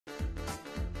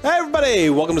Hi everybody,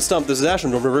 welcome to Stumpt. This is Ash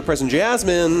from Rick Price and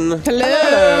Jasmine.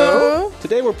 Hello.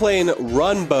 Today we're playing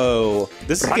Runbow.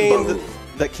 This is a game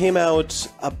that came out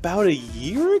about a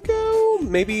year ago,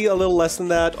 maybe a little less than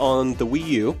that, on the Wii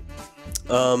U.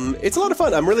 It's a lot of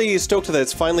fun. I'm really stoked that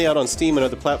it's finally out on Steam and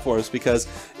other platforms because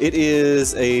it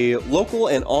is a local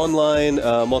and online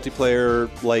multiplayer,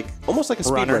 like almost like a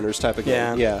speedrunners type of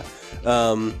game. Yeah.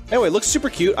 Anyway, it looks super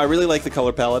cute. I really like the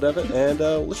color palette of it, and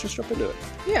let's just jump into it.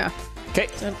 Yeah. Okay.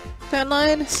 Fan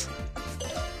line. It's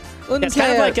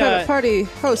kind of like a party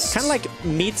host. Kind of like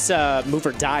meets Move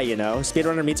or Die, you know?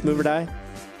 Speedrunner meets Move or Die.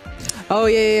 Oh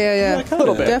yeah. A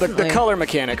little bit. Definitely. The color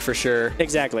mechanic for sure.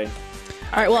 Exactly. All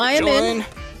right. Well, I am in.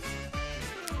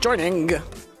 Joining.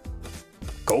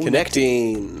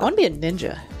 Connecting. I want to be a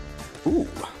ninja. Ooh.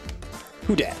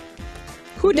 Who dat?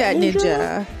 Who dat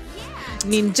ninja?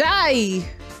 Ninja.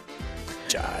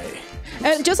 Jai.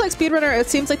 And just like speedrunner, it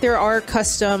seems like there are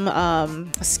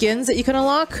custom skins that you can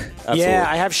unlock. Absolutely. Yeah,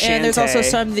 I have Shantae. And there's also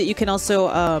some that you can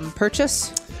also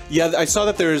purchase. Yeah, I saw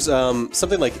that there's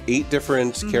something like 8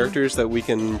 different characters that we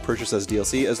can purchase as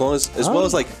DLC, as well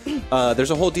as like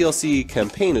there's a whole DLC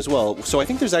campaign as well. So I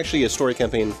think there's actually a story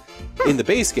campaign in the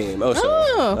base game.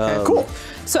 Okay. Cool.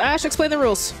 So Ash, explain the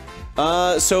rules.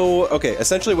 Okay,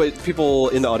 essentially what people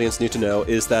in the audience need to know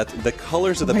is that the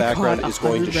colors of the background is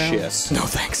going to 100 rounds. shift. No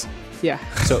thanks. Yeah.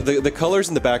 So the colors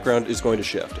in the background is going to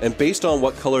shift, and based on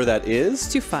what color that is,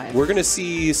 2-5. we're going to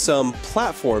see some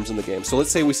platforms in the game. So let's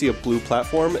say we see a blue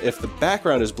platform. If the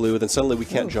background is blue, then suddenly we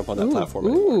can't jump on that platform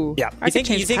anymore. Ooh. Yeah. You think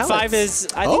palettes. 5 is...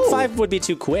 I think 5 would be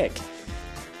too quick.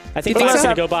 I think You think 5's so?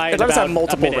 going to go by in It does about have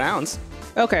multiple a minute. rounds.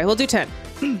 Okay, we'll do 10.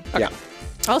 Yeah.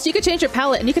 Also, you can change your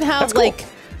palette, and you can have That's cool. like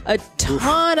a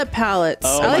ton of palettes.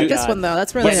 Oh I like my this God. one though.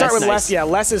 That's really Let's nice. start with nice. less. Yeah,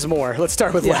 less is more. Let's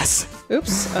start with less.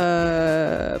 Oops.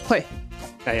 Play.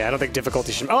 Yeah, I don't think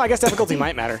difficulty should... Oh, I guess difficulty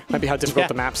might matter. Might be how difficult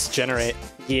the maps generate.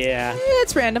 Yeah. Yeah,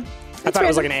 it's random. I thought it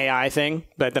was like an AI thing,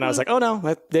 but then I was like, oh no,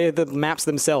 the maps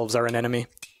themselves are an enemy.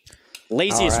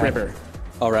 Laziest All right. river.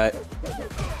 All right.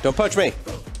 Don't punch me.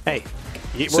 Hey,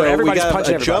 So we everybody's got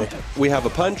punching a jump, everybody. we have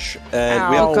a punch, and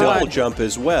we Ow. have a double God. jump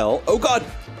as well. Oh god!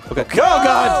 Okay. Oh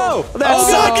god! That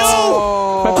sucks!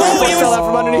 My platform fell out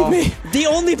from underneath me. The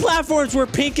only platforms were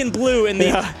pink and blue, and the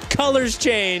Yeah. colors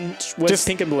changed was Just-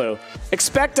 pink and blue.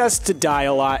 Expect us to die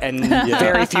a lot and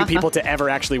very few people to ever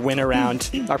actually win a round.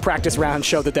 Our practice rounds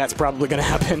show that that's probably going to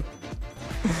happen.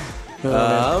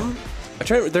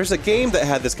 There's a game that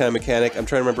had this kind of mechanic. I'm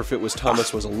trying to remember if it was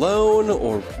Thomas Was Alone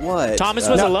or what. Thomas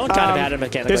Was Alone kind of had a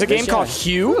mechanic. There's a like game this, called yeah.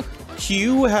 Hue.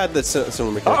 Q had the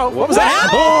similar mechanic. Uh-oh, what was that?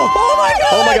 Oh my god!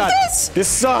 Oh my god. This? This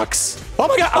sucks. Oh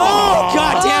my god. Oh,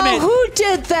 God damn it. Who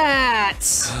did that?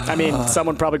 I mean,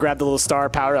 someone probably grabbed the little star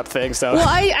power-up thing, so... Well,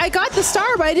 I got the star,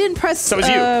 but I didn't press. So was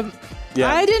you.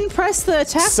 Yeah. I didn't press the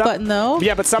attack button though.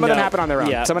 Yeah, but some of them No. happen on their own.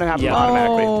 Yeah. Some of them happen Yeah.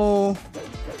 automatically. Oh.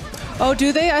 Oh,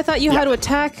 do they? I thought you had to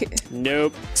attack.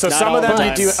 Nope. So Not some all of them the you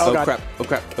time. do... Oh, Oh god. crap! Oh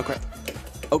crap! Oh crap!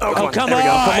 Oh, come There we go.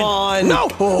 on. Come on! No!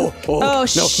 Oh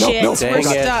shit! no. We're Dang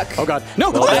it. stuck. Oh god.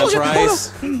 No! Well oh, done, bullshit.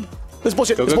 Price. Oh, no. This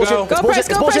bullshit. Go, This go, bullshit. go. This Go, bullshit. Press,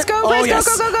 go, This Press, bullshit. go, Oh, Press, yes.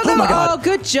 go, go, go, go, Oh my god. Oh,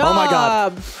 good job. Oh my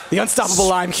god. The unstoppable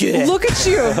lime kid. Look at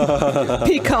you,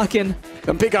 peacocking.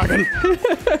 I'm peacocking.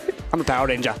 I'm a Power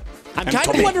Ranger. I'm kind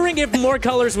of wondering if more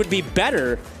colors would be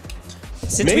better.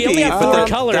 Since Maybe, we only have but 4 that-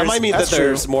 colors. That might mean That's that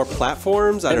there's more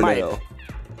platforms. I don't might. know.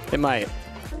 It might.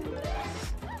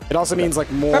 It also means like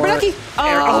more... Rubber ducky.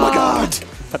 Oh my god.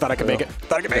 I thought I could make it.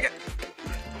 Thought I could make it.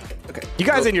 Okay. You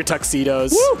guys in your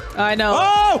tuxedos. I know.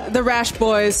 Oh! The Rash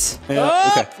Boys.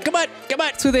 Oh, Okay. come on, come on.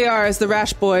 That's who they are, is the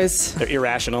Rash Boys. They're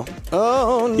irrational.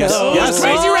 Oh no. Yes. Oh, Yes.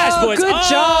 Crazy Rash Boys. Good Oh!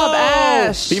 job,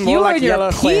 Ash. Be more you like and your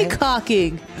yellow hair.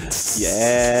 peacocking.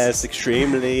 Yes,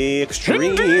 extremely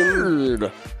extreme.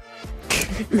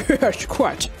 Yes,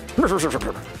 quite.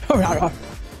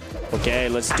 Okay,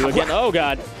 let's do it again. Oh,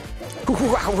 God.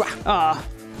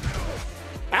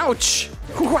 Ouch.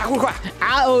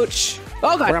 Ouch.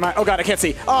 Oh, God. Where am I? Oh god, I can't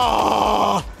see.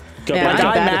 Oh. Go Man, My I'm back.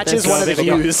 guy bad at matches this. one of the Go, go,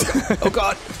 go. views. Oh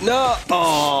god, no! Oh,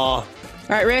 All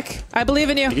right, Rick. I believe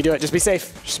in you. You can do it. Just be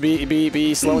safe. Just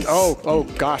be slow. Oh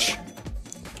gosh.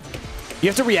 You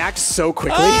have to react so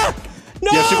quickly. Ah!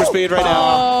 No! you have super speed right now.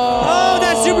 Oh,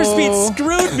 that super speed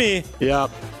screwed me. Yep.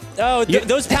 Oh,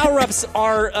 those power-ups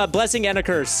are a blessing and a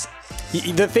curse.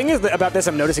 The thing is about this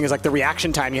I'm noticing is like the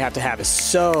reaction time you have to have is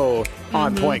so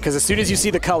on point because as soon as you see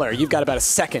the color, you've got about a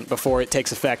second before it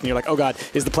takes effect and you're like, oh god,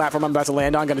 is the platform I'm about to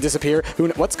land on going to disappear?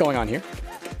 What's going on here?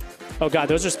 Oh, God,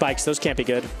 those are spikes. Those can't be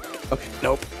good. Okay.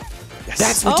 Nope. Yes.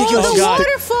 That's Oh, ridiculous. the God. Oh,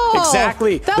 waterfall.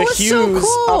 Exactly. That the was hues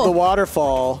so cool. of the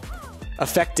waterfall.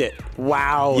 Affect it.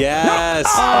 Wow. Yes.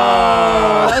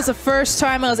 That was the first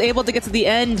time I was able to get to the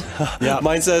end.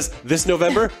 Mine says, this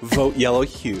November, vote yellow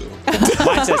hue.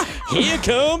 Mine says, here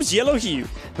comes yellow hue.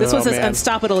 This one says man.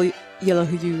 unstoppable yellow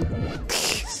hue.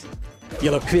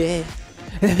 Yellow. I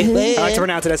like to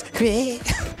pronounce it as.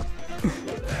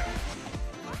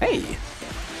 Hey.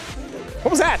 What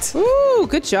was that? Ooh,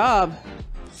 good job.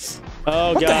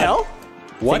 Oh, What God. the hell?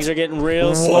 What? Things are getting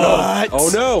real slow. What? Oh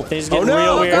no! Things are Oh getting no!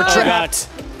 real weird. God. Oh, God.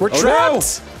 We're Oh,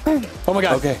 trapped. Oh my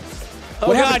god. Okay.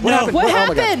 Oh, God, no. What Oh my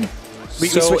God. happened? We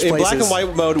So switched in black and places.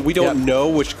 white mode, we don't Yep. know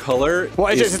which color. Well,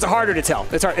 it's, is- just, it's harder to tell.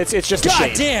 It's hard. It's just a God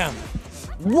shade. damn.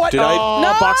 What? Did I- Oh,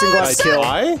 No, boxing gloves Did I kill.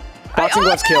 die? Boxing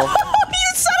gloves kill. No,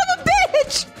 you son of a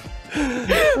bitch!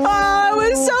 Oh, I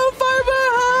was so far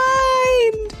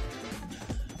behind.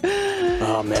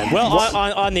 Oh man. Well,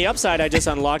 on the upside, I just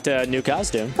unlocked a new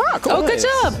costume. Ah, cool. Oh, good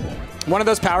job. One of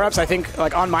those power-ups, I think,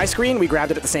 like on my screen, we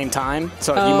grabbed it at the same time.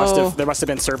 So Oh. there must have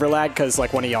been server lag because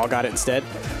like one of y'all got it instead.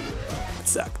 It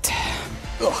sucked.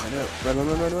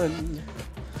 Run.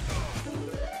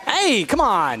 Hey, come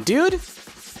on, dude.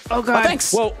 Oh, God. Oh,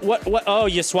 thanks. Whoa, what? Oh,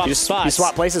 you swapped You spots.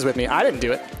 swap places with me. I didn't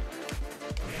do it.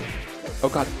 Oh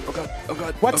god. Oh god. Oh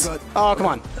god. What? Oh god. Oh, come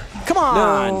on. Come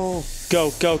on. No.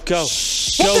 Go. Go,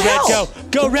 the Red, hell?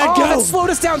 go. Red, Oh, go. that slowed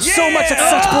us down so much.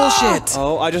 That's such bullshit.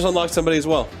 Oh, I just unlocked somebody as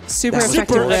well. Super Super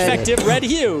effective red. effective red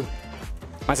hue.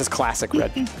 Mine says classic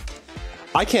red.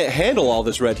 I can't handle all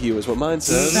this red hue, is what mine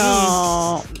says.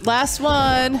 No. Last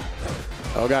one.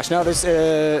 Oh gosh, no, there's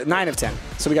 9 of 10.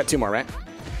 So we got 2 more, right?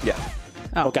 Yeah.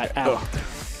 Oh, Oh, God. Ow.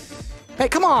 Hey,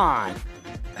 come on.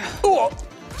 Oh,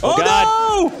 Oh,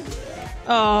 God. no!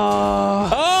 Oh.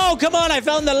 Oh, come on. I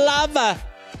found the lava.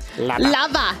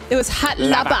 Lava. It was hot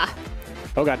lava.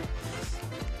 Oh god.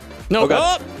 No. Oh,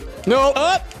 God. Up, No.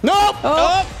 up, No.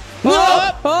 up, No.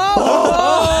 up.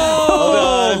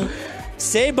 Oh,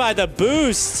 Saved by the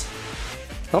boost.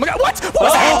 Oh my god. What? What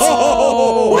was that?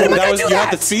 Oh, Why did I do you that?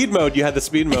 had the speed mode. You had the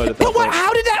speed mode at that But what? point.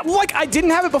 How did that? Like I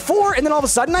didn't have it before, and then all of a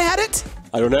sudden I had it.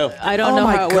 I don't know. I don't Oh know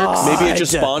my how it God. works. Maybe it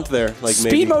just spawned there. Like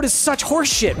Speed maybe. mode is such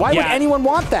horseshit. Why would Yeah. anyone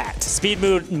want that? Speed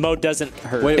mode doesn't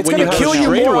hurt. When, It's when gonna you have kill a you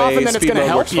more straightaway, often than it's speed gonna mode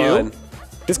help works you. fine.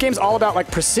 This game's all about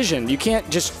like precision. You can't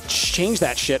just change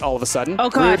that shit all of a sudden. Oh,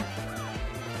 God. Weird.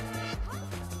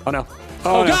 Oh no.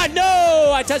 Oh, no. God,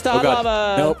 no! I touched the hot God.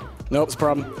 lava. Nope. Nope. It's a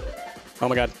problem. Oh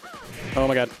my god. Oh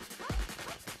my god.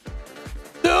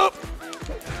 Nope.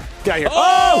 Get out of here.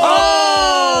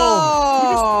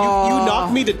 You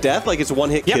knocked me to death like it's one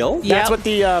hit Yep. kill? That's what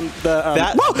the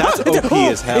That's OP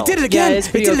as hell. It did it again. Yeah, it's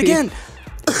it pretty did it OP. again.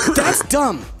 That's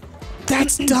dumb.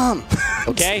 That's dumb.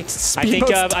 Okay, Speed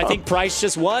mode's I dumb. think Price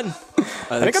just won.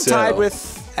 I think I'm tied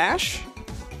with Ash.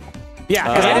 Yeah,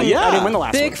 because I didn't win the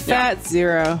last Big one. fat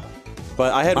zero.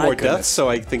 But I had My more goodness. deaths, so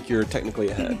I think you're technically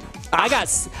ahead.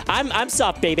 I'm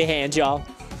soft baby hand, y'all.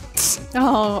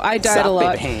 Oh, I died a Soft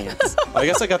lot. baby hands. I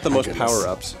guess I got the most goodness.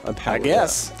 power-ups. I'm I powered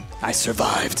guess. I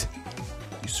survived.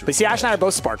 up. But see, Ash and I are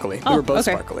both sparkly. We were both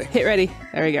sparkly. Hit ready.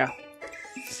 There we go.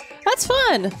 That's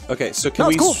fun. Okay, so can No,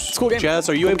 we... it's cool. It's a cool game. Jazz,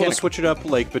 are you Cool able to mechanic. switch it up,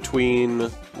 like, between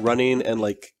running and,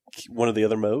 like, one of the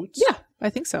other modes? Yeah, I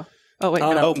think so. Oh, wait,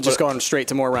 Oh no. no, Oh, just but- going straight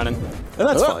to more running. And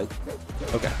that's Ugh.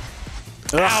 fine. Okay.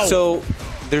 So,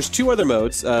 there's 2 other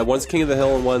modes. One's King of the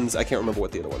Hill and one's... I can't remember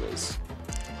what the other one is.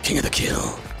 King of the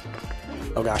kill.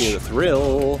 Oh gosh. King of the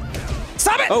Thrill.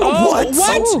 Stop it! Oh, what?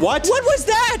 Oh, what? What was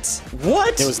that?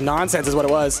 What? It was nonsense is what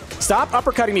it was. Stop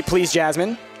uppercutting me, please,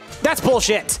 Jasmine. That's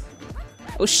bullshit.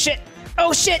 Oh, shit.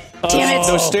 Oh, shit. Damn it.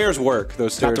 Those stairs work.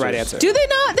 Those stairs Not the right are- answer. Do they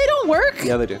not? They don't work?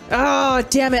 Yeah, they do. Oh,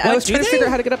 damn it. I What, was do trying to they? figure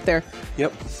out how to get up there.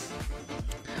 Yep.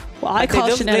 Well, I call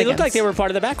They shenanigans. looked like they were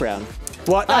part of the background.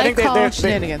 Well, I think call they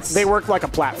shenanigans. they work like a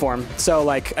platform. So,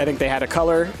 like, I think they had a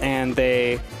color, and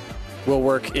they will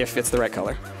work if it's the right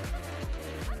color.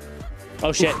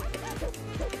 Oh shit.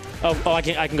 Oh, I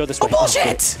can go this way. Oh,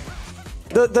 bullshit!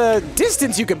 The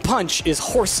distance you can punch is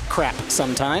horse crap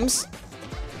sometimes.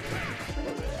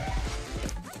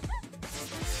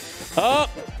 Oh,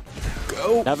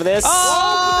 Go. enough of this.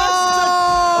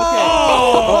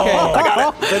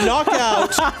 Okay. The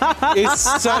knockout is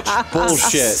such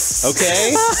bullshit.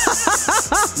 Okay?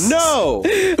 No.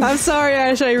 I'm sorry,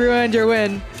 Ash. I ruined your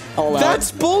win.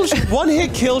 That's bullshit. One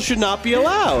hit kill should not be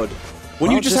allowed. When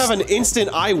you Well, just just- have an instant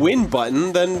I win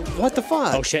button, then what the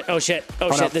fuck? Oh shit. Oh shit. Oh,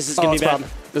 no. shit. This is gonna it's be a bad.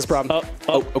 problem. This is a problem.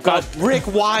 Oh god. Rick,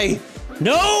 why?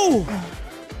 No.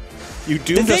 You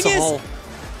doomed The us thing is- all.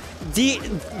 The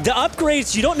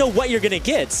upgrades, you don't know what you're gonna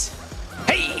get.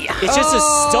 Hey, it's just a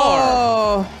star.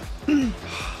 Oh.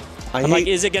 I I'm like,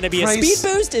 is it gonna be a Price.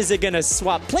 speed boost? Is it gonna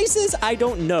swap places? I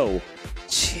don't know.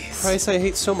 Jeez. Price I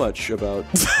hate so much about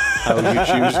how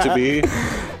you choose to be.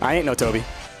 I ain't no Toby.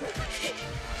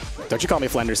 Don't you call me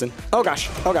Flenderson. Oh, gosh.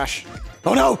 Oh, gosh.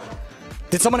 Oh, no.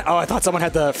 Did someone... Oh, I thought someone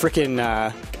had the freaking...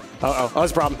 Oh,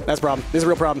 that's a problem. That's a problem. This is a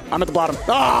real problem. I'm at the bottom.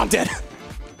 Oh, I'm dead.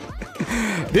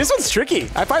 This one's tricky.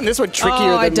 I find this one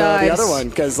trickier than the other one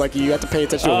because like you have to pay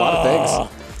attention to a lot of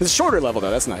things. It's a shorter level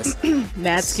though. That's nice.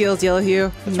 Mad skills, Yellow Hue. I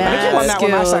think you won that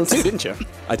one last time too, didn't you?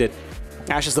 I did.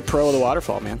 Ash is the pro of the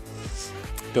waterfall, man.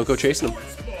 Don't go chasing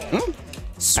them.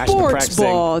 Sports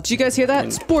ball. Did you guys hear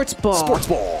that? Sports ball. Sports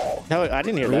ball. No, I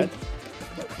didn't hear that.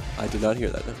 I did not hear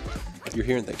that. No. You're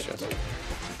hearing things, Jess.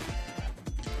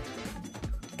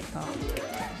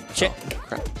 Shit.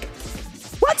 Crap.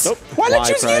 What? Nope. Why did it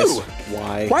choose Price? you?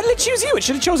 Why? Why did it choose you? It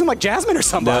should have chosen like Jasmine or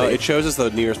somebody. No, it shows us the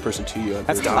nearest person to you.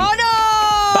 That's dumb. Oh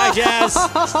no! Bye, Jazz.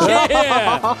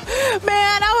 Yeah.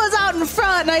 Man, I was out in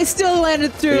front and I still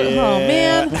landed through. Yeah. Oh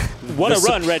man. What a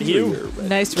run, Red Hue.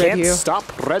 Nice Red Can't Hue. stop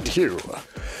Red Hue.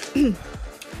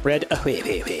 Red.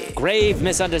 Grave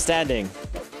misunderstanding.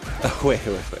 Wait.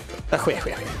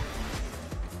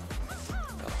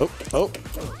 Oh.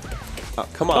 Oh,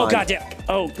 come on. Oh god damn.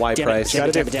 Oh. Why, damn Price? It,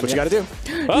 What damn it, you gotta do?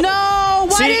 Oh. No!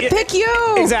 Why See, did it pick you?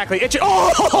 Exactly. It should,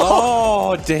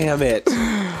 Oh, damn it.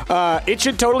 it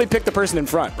should totally pick the person in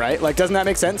front, right? Like, doesn't that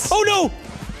make sense? Oh no!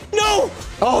 No!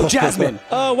 Oh, Jasmine.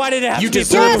 Oh, why did it have You to be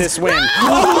deserve blue? this win.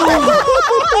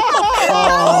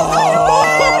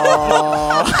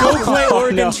 Go play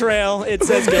Oregon Trail. It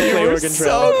says go play Oregon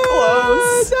Trail. So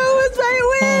close. That was my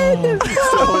win.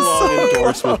 Long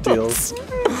endorsement deals.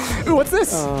 Ooh, what's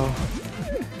this?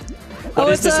 What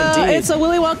is this indeed? It's a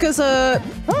Willy Wonka's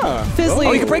Fizzly.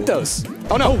 Oh, you can break those.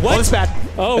 Oh, no. what? Oh, it's bad.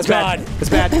 Oh, It's God. Bad. It's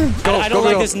bad. Go, I don't go,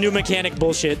 like go. this new mechanic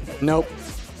bullshit. Nope.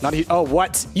 Not he. Oh,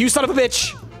 what? You son of a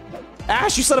bitch.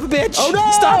 Ash, you son of a bitch. Oh,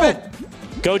 no. Stop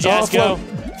it. Go, Jazz, Oh, go.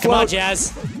 float. Come on, Float.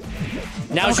 Jazz.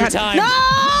 Now's your time. No!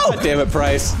 God damn it,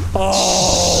 Price.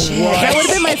 That would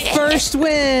have been my first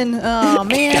win. Oh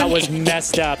man. That was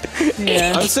messed up.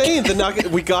 Yeah. I'm saying the knockout.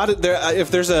 We got it there.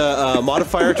 If there's a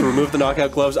modifier to remove the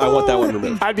knockout gloves, I want that one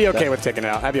removed. I'd be okay with taking it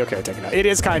out. It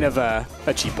is kind of a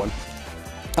cheap one.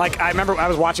 Like, I remember I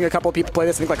was watching a couple of people play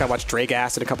this. I think like I watched Drake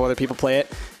Ass and a couple other people play it.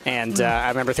 And I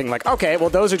remember thinking like, okay, well,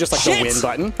 those are just like Shit. the win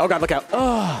button. Oh, God, look out.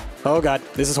 Oh, God,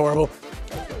 this is horrible.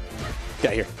 Get out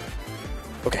of here.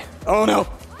 Okay. Oh, no.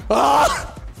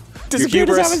 Ah! Disappeared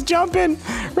as I hubris. was jumping.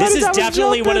 This is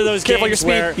definitely one of those Careful, your games speed.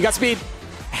 where You got speed.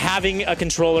 having a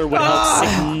controller would help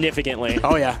significantly.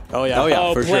 Oh, yeah. Oh, yeah. Oh, yeah.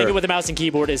 Oh, for playing sure. it with a mouse and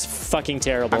keyboard is fucking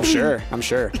terrible. I'm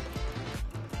sure.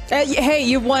 Hey,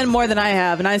 you've won more than I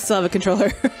have, and I still have a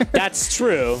controller. That's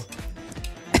true.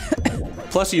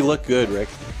 Plus, you look good, Rick.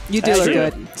 You do That's look true.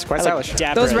 good. It's quite I like stylish.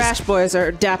 dapper Those as- Rash boys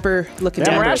are dapper looking.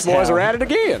 Them Dapper Rash as boys hell. are at it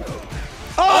again.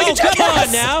 Oh, come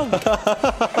on now.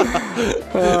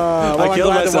 Well, I I'm killed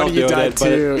glad that myself one of you doing died it, but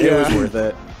too. it was worth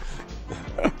it.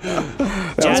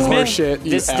 Jasmine, horseshit,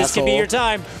 you this could be asshole. your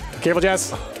time. Careful,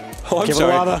 Jess. Oh, I'm Give her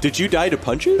sorry. lava. Did you die to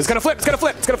punches? It's gonna flip. It's gonna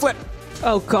flip. It's gonna flip.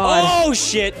 Oh god. Oh,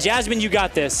 shit. Jasmine, you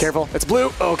got this. Careful. It's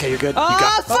blue. Okay, you're good. You Oh,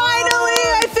 got finally!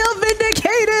 I feel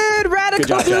vindicated! Radical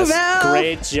job, Blue Jess. Val!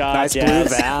 Great job, nice blue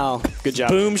Jazz. Val. Good job.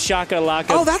 Boom, shaka laka.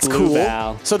 Oh, that's blue cool.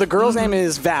 Val. So the girl's name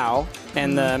is Val,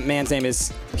 and the man's name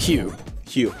is Hugh.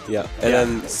 Hugh, yeah. And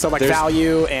then So like there's-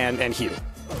 value and Hugh.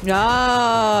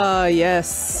 Ah,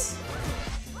 yes.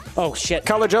 Oh, shit.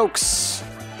 Color jokes.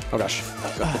 Oh gosh.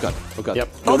 Oh god. Oh god. Yep.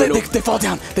 No, Oh, no, no. they fall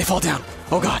down. They fall down.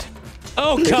 Oh god.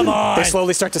 Oh, come on. They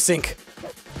slowly start to sink.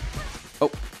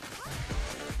 Oh,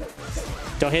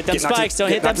 Don't hit them Get knocked spikes. in-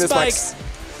 Don't hit get them knocked in the spikes.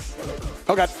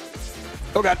 Oh god.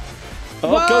 Oh god.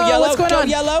 Oh, Whoa, go yellow. what's going Go on?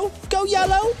 yellow. Go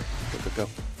yellow. go.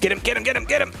 Get him. Get him. Get him.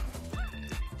 Get him.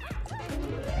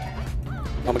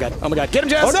 Oh my god. Oh my god. Get him,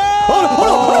 Jess.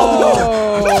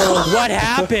 Oh, what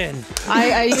happened?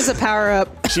 I use a power up,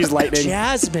 She's lightning.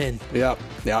 Jasmine. Yep.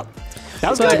 That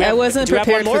was but good. I wasn't Do you have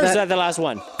one prepared more for or is that. that the last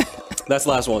one? That's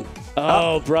the last one.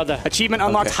 Oh, brother. Achievement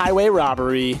unlocked. Okay. Highway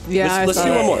robbery. Yeah, Let's I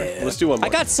do saw one it. more. Let's do one more. I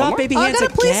got soft baby Oh, I hands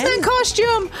got a policeman again.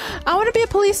 costume. I want to be a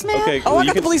policeman. Okay. Oh, well, I you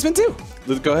got the can- policeman too.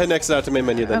 Go ahead and exit out to main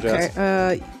menu then, Okay.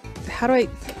 Jess. How do I?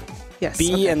 Yes.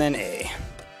 B okay. and then A.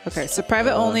 Okay. So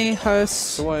private only host.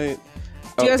 So I...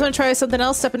 Do you guys want to try something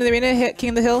else? Step into the arena, hit King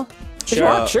of the Hill.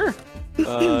 Sure. Sure.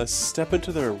 Step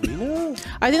into the arena?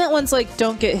 I think that one's like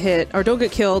don't get hit or don't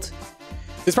get killed.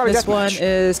 It's probably This one deathmatch.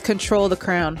 is control the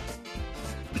crown.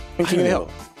 And King of the Hill.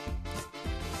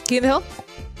 King of the Hill?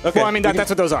 Okay. Well, I mean, that's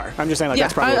what those are. I'm just saying, like, Yeah,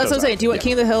 that's probably that's what I'm those saying. Do you want are.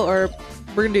 King of the Hill or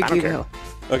we're gonna do I King don't of the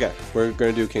Hill? Okay, we're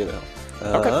going to do King of the Hill.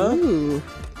 Ooh,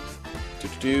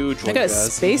 I got a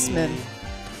spaceman.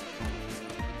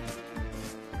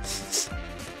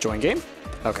 Join game?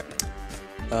 Okay.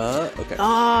 Okay.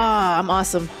 Ah, I'm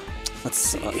awesome. Let's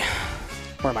see.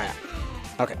 Where am I at?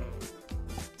 Okay.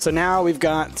 So now we've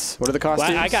got, what are the costumes?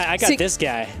 Well, I got See- this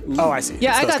guy. Oh, I see.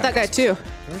 Yeah, It's I those got that kind guy of too.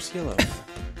 Where's yellow?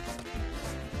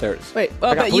 There it is. Wait,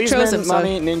 I got but you chose him. policeman, So.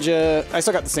 mummy, ninja. I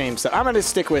still got the same stuff. I'm going to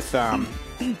stick with my...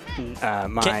 Can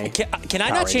I Power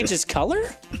not change Ranger. his color?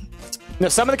 No,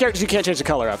 some of the characters you can't change the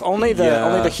color of. Only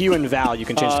the Hue and Val you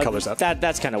can change the colors of.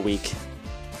 That's kind of weak.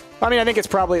 I mean, I think it's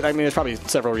probably. I mean, there's probably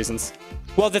several reasons.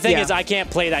 Well, the thing Yeah. is, I can't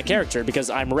play that character because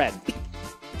I'm red.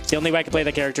 The only way I can play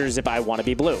that character is if I want to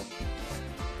be blue.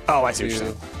 Oh, I see what you're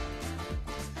saying.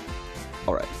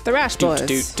 All right. The Rash Boys.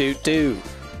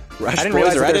 Rash I didn't Boys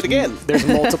realize are that at it again. There's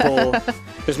multiple.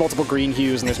 There's multiple green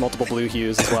hues and there's multiple blue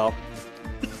hues as well.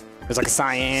 There's like a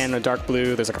cyan, a dark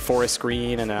blue. There's like a forest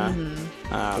green and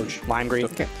a lime green.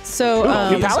 Okay. So,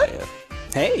 New palette?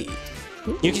 Hey,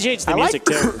 You can change the I music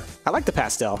like. too. I like the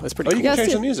pastel. It's pretty Oh, you cool. can change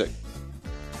see- the music.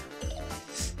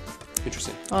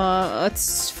 Interesting.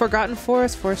 it's Forgotten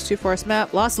Forest, Forest 2, Forest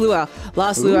Map, Lost Luau.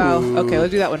 Lost Luau. Okay,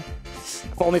 let's do that one.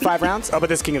 Only 5 rounds? Oh, but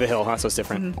this King of the Hill, huh? So it's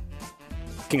different.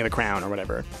 King of the Crown or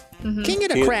whatever. King of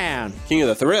the Crown. King of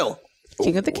the Thrill.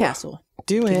 King of the Castle.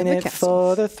 Doing of the it castle.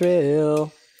 for the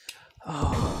thrill.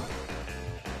 Oh.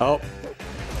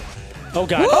 Oh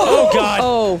god. Oh god.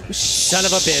 Oh, Son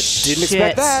of a bitch. Didn't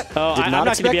expect that. Oh, Did I'm not not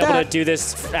going to be expect able that. to do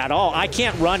this at all. I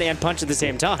can't run and punch at the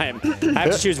same time. I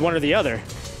have to choose one or the other.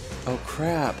 Oh,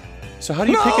 crap. So how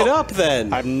do you pick it up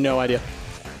then? I have no idea.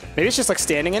 Maybe it's just like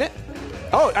standing in it.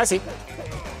 Oh, I see.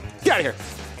 Get out of here.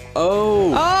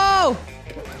 Oh.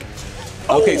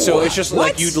 oh, Okay, so it's just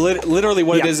like you literally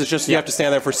what it Yeah. is. It's just you have to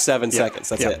stand there for 7 seconds.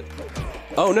 That's Yeah. it.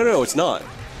 Oh no, it's not.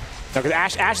 No, because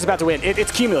Ash is about to win.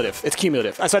 It's cumulative. It's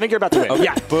cumulative. So I think you're about to win. Okay,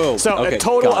 Yeah. boom. So Okay, a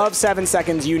total got it. of 7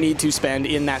 seconds you need to spend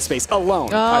in that space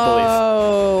alone, I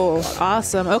Oh,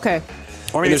 awesome. Okay.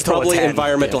 believe. Or And there's it's a total of probably 10.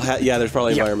 environmental. Yeah. Yeah, there's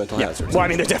probably Yeah. environmental Yeah. hazards. Well, I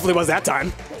mean, there definitely was that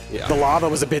time. Yeah. The lava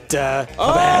was a bit of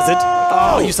a hazard.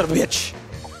 Oh, you son of a bitch.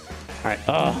 All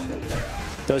right.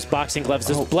 Those boxing gloves.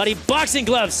 Those bloody boxing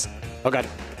gloves. Oh, God.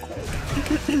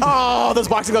 Oh, those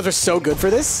boxing gloves are so good for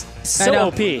this. So know.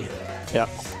 OP. Yep.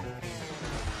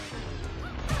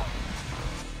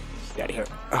 Get out of here.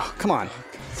 Oh, come on.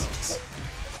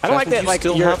 I don't like Jasmine, that, you like,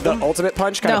 still your, have the them? ultimate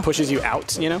punch kind No. of pushes you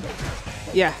out, you know?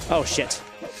 Yeah. Oh shit.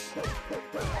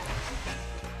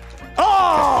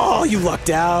 Oh, you lucked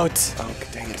out. Oh,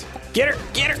 dang it. Get her,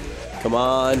 get her. Come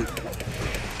on.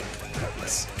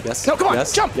 Yes. No, come on,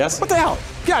 Yes. jump. Yes. What the hell?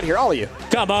 Get out of here, all of you.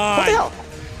 Come on. What the hell?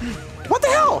 What the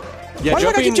hell? Yeah, Why do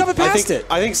I keep jumping past I think, it?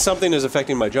 I think something is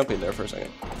affecting my jumping there for a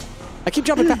second. I keep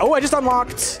jumping past. Oh, I just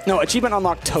unlocked. No, achievement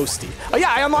unlocked Toasty. Oh,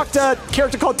 yeah, I unlocked a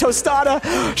character called Tostada.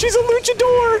 She's a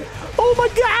luchador. Oh, my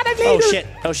God, I made Oh her. shit.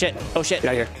 Oh shit. Oh shit. Get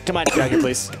out of here. Come on. Get out of here,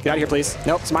 please. Get out of here, please.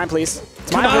 Nope, it's mine, please.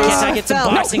 It's mine, Come on, please. can't I get some Fell.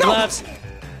 boxing No, no. gloves?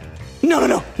 No, no,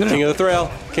 no. No, no. King of the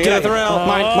Thrill. King Get of the out of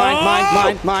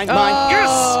here. Thrill. Mine. Yes!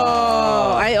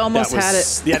 Oh, I almost had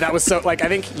it. Yeah, that was so, like, I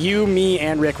think you, me,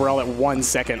 and Rick were all at 1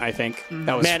 second, I think.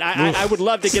 That was, Man, I would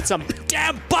love to get some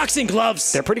damn boxing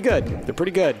gloves. They're pretty good. They're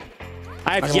pretty good.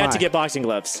 I have gonna yet lie. to get boxing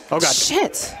gloves. Oh, God.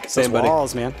 Shit. Those Same, buddy.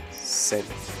 walls, man. Same.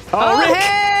 Oh, Rick!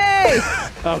 hey!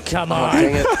 Oh come on.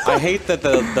 Dang it. I hate that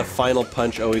the final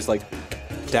punch always like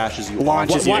dashes you.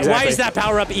 Launches you. Why Exactly. is that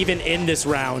power up even in this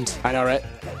round? I know, right?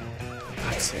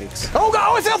 God's sakes. Oh,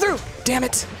 God, it fell through. Damn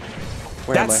it.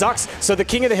 Where That am I? sucks. So the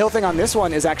King of the Hill thing on this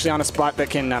one is actually on a spot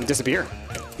that can disappear.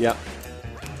 Yep.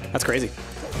 That's crazy.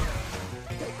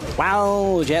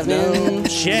 Wow, Jasmine.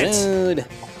 Shit.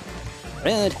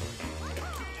 Red.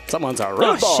 Someone's a Oh,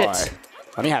 rude boy. shit.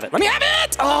 Let me have it. Let me have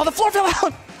it! Oh, the floor fell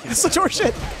out. That's such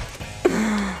horseshit.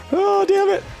 Oh, damn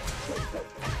it.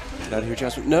 Get out of here,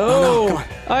 Jasmine. No. Oh, come on.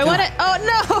 Oh, I want it.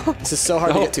 Oh, no. This is so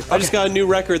hard to Oh, get to. I just got a new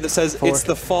record that says it's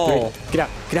The Fall. Get out.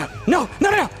 Get out. No.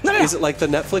 Is it like the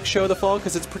Netflix show The Fall?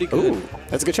 Because it's pretty good. Ooh,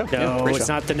 that's a good show. No, great it's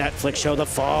show. not the Netflix show The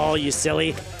Fall, you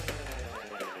silly.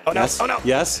 Oh, no. Yes. Oh, no.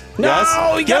 Yes. No,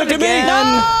 yes. you got Give it again. to me.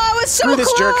 Oh, I was so Screw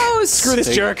this jerk. close. Screw this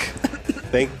Take- jerk.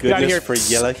 Thank outta goodness here. for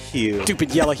Yellow Hugh.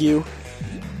 Stupid yellow Hugh.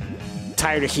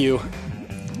 Tired of Hugh.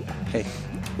 Hey,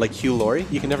 like Hugh Laurie?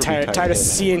 You can never be Tired tired of him.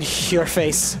 seeing your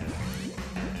face.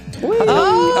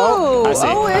 Oh, I see.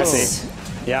 oh, I it's. see.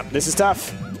 Yep, this is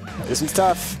tough. This one's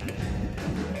tough.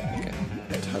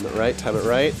 Time it right. Time it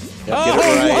right. Yep, Oh, get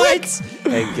it right.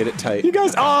 what? And get it tight. You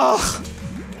guys, oh!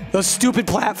 Those stupid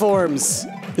platforms.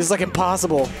 This is like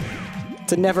impossible.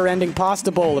 It's a never-ending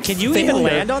pasta bowl of Can you failure. even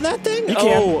land on that thing? You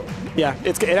Oh, can. Yeah,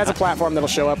 it has a platform that'll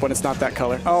show up when it's not that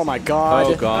color. Oh my god.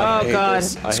 Oh God. I Oh, hate God.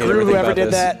 this. I hate Screw everything whoever about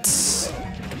did this.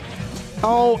 that.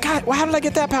 Oh god, well, how did I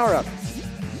get that power up?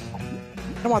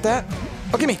 I don't want that.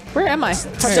 Oh, give me. Where am I? Touch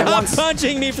it Stop once.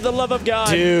 punching me for the love of God.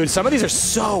 Dude, some of these are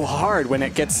so hard when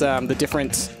it gets the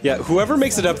different... Yeah, whoever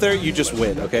makes it up there, you just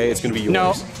win, okay? It's going to be yours.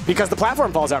 No, because the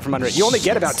platform falls out from under it. You only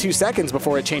get about 2 seconds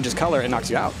before it changes color and knocks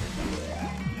you out.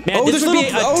 Man, Oh, this there's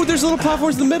would be there's little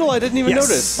platforms in the middle. I didn't even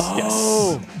notice.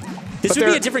 Oh. This But would be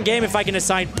they're- a different game if I can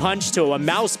assign punch to a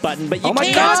mouse button, but you Oh my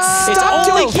can't. God, It's stop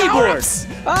only doing keyboard. power-ups.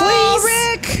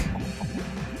 Oh, Rick!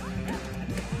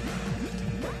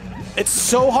 It's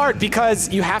so hard because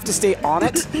you have to stay on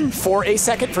it for a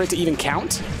second for it to even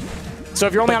count. So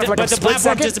if you're only on it for like But a the split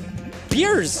platform second...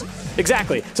 disappears.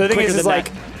 Exactly. So the thing Quicker is than like...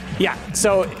 that. Yeah,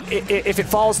 so if it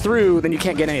falls through, then you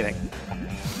can't get anything.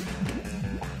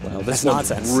 Wow, this That's one's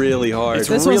nonsense. really hard. It's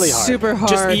This really one's hard. super hard.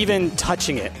 Just even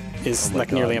touching it is like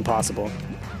God. nearly impossible.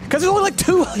 Because there's only like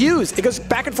 2 hues. It goes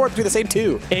back and forth between the same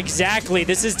 2. Exactly.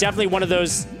 This is definitely one of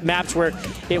those maps where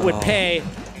it would pay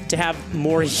to have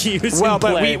more hues Well, in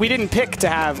but play. we didn't pick to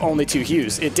have only 2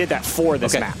 hues. It did that for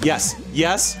this Okay. map. Yes.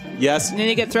 Yes. Yes. And then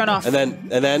you get thrown off. And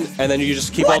then you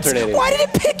just keep What? alternating. Why did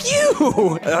it pick you?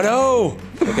 Oh no.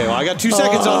 Okay, well I got 2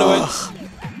 seconds onto it.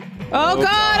 Oh God,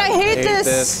 I hate Hate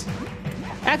this.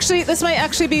 Actually, this might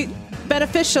actually be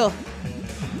beneficial.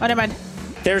 Oh, never mind.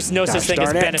 There's no such Gosh thing as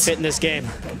darn it. benefit in this game.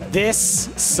 This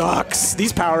sucks.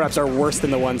 These power-ups are worse than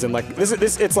the ones in like this.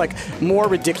 It's like more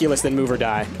ridiculous than Move or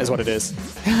Die is what it is.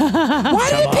 Why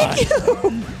did it pick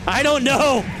you? I don't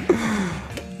know.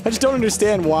 I just don't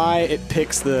understand why it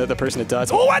picks the person it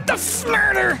does. Oh, what the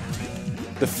flirter?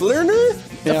 The Flirner?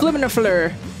 The flim and the fleur.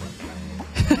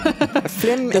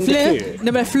 Flim The and the flim,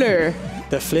 the fleur.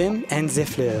 The flim and the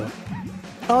fleur.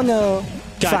 Oh no.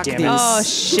 God Fuck damn it. these. Oh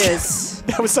shiz.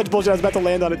 That was such bullshit. I was about to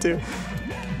land on it too.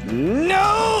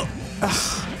 No!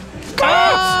 Oh,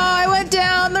 I went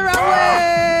down the wrong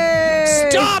way.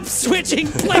 Stop switching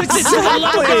places for the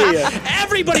love of God.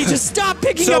 Everybody just stop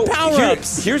picking up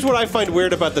power-ups. Here's what I find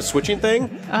weird about the switching thing.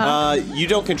 You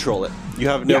don't control it. You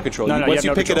have no Yeah. control. No, you Once have you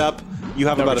no pick control. it up, you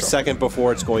have No about a control. second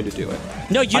before it's going to do it.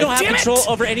 No, you don't have damn it. control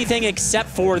over anything except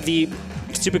for the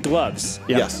stupid gloves.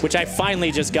 Yes. Which I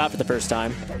finally just got for the first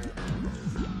time.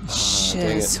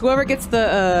 Shiz. Whoever gets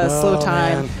the slow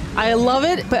time. man. I love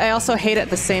it, but I also hate it at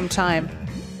the same time.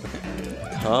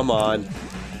 Come on.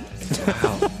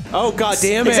 Oh god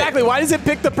damn it. Exactly. Why does it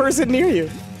pick the person near you?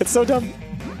 It's so dumb.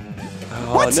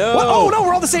 Oh What? no. What? Oh no,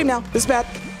 we're all the same now. This is bad.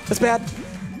 That's bad.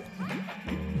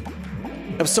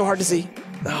 That was so hard to see.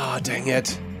 Oh dang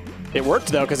it. It worked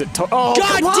though, because it. Oh,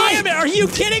 God why? damn it! Are you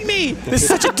kidding me? This is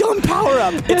such a dumb power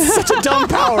up. It's such a dumb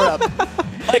power up.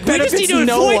 Like, we just need to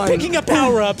avoid picking up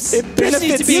power-ups. It There just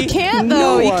needs to benefits be. You can't No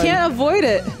though. You one. can't avoid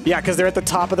it. Yeah, because they're at the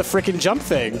top of the freaking jump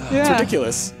thing. It's Yeah.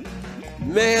 ridiculous.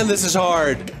 Man, this is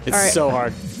hard. It's All right. so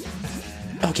hard.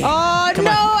 Okay. Oh no,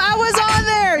 I was on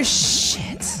there.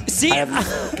 Shit. See, I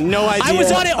have no idea. I was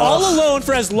on it all alone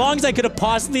for as long as I could have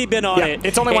possibly been on Yeah, it.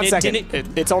 it's only and 1 second.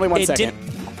 didn't- It's only 1 it second.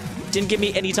 didn't give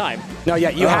me any time. No, yeah,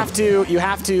 you have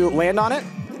to land on it,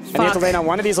 and you have to Fuck. land on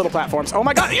one of these little platforms. Oh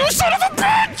my god, you son of a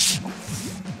bitch!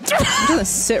 I'm gonna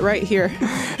sit right here.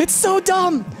 It's so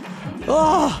dumb.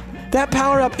 Oh, that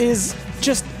power up is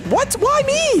just what? Why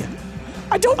me?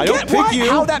 I don't I get don't pick why, you.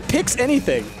 how that picks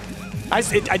anything.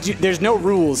 There's no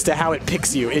rules to how it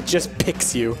picks you. It just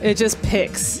picks you. It just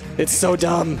picks. It's so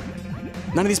dumb.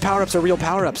 None of these power-ups are real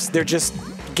power-ups. They're just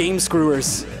game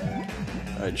screwers.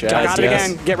 All right, Jazz, I got it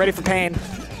yes. again. Get ready for pain.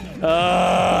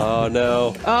 Oh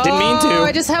no. Oh, Didn't mean to.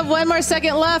 I just have 1 more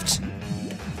second left.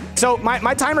 So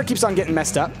my timer keeps on getting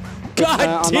messed up. God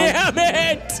online. damn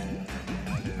it!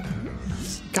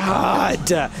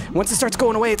 God. Once it starts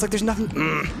going away, it's like there's nothing.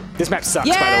 This map sucks,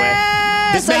 Yes! by the way.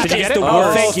 This map, Did did you you get get it? it?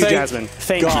 Oh, Thank you, thank Jasmine.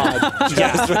 Thank God. you.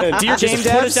 Yeah. Dear game Just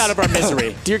put us devs, out of our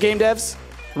misery. dear game devs,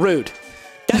 rude.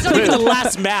 That's not even the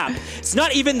last map. It's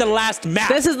not even the last map.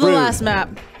 This is the Rude. last map.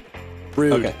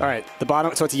 Rude. Okay. All right, the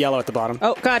bottom. So it's yellow at the bottom.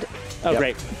 Oh God. oh, Yep.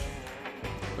 great.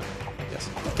 Yes.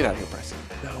 Get out of here, Bryce.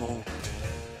 No.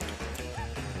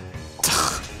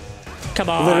 Come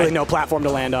on. Literally no platform to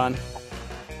land on.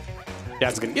 Yeah,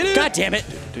 it's gonna get it. God damn it.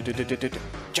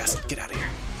 Just get out of here.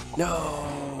 No.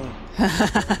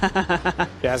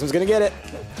 Jasmine's gonna get it.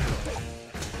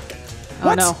 Oh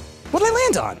What? no. What did I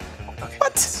land on? Okay.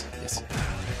 What? Yes.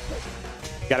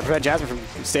 Gotta prevent Jasmine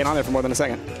from staying on there for more than a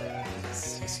second.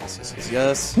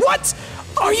 Yes. What?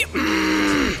 Are you?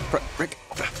 Rick.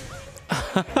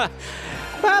 Bye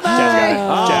Jazz got bye.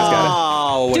 it. Jazz got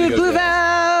Oh, way to Dude, go, blue Jazz.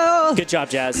 bell. Good job,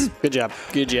 Jazz. it. Good job.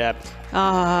 Good job.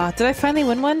 Did I finally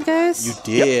win one, guys? You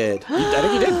did. I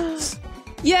think you did.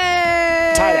 Yay!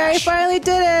 Tie I dash. finally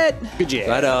did it. Good job.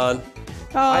 Right on.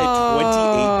 Oh. I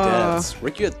had 28 deaths.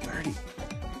 Rick, you had 30.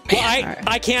 Well,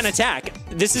 I can't attack.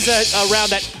 this is a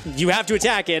round that you have to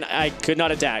attack, and I could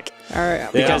not attack. All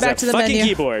right, Because back to the fucking menu.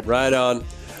 keyboard. Right on.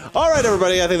 All right,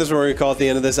 everybody. I think this is what we're going to call it the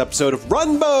end of this episode of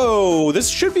Runbow. This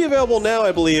should be available now,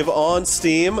 I believe, on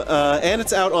Steam, and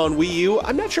it's out on Wii U.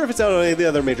 I'm not sure if it's out on any of the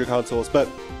other major consoles, but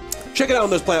check it out on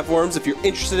those platforms if you're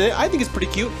interested in it. I think it's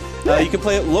pretty cute. You can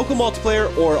play it local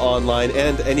multiplayer or online,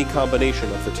 and any combination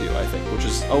of the two, I think, which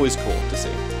is always cool to see.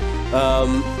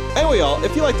 Anyway, y'all,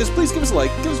 if you like this, please give us a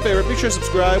like, give us a favorite, make sure to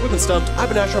subscribe. We've been Stumpt. I've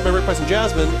been Astro, my Rick Price, and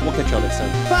Jasmine. We'll catch y'all next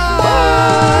time.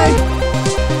 Bye.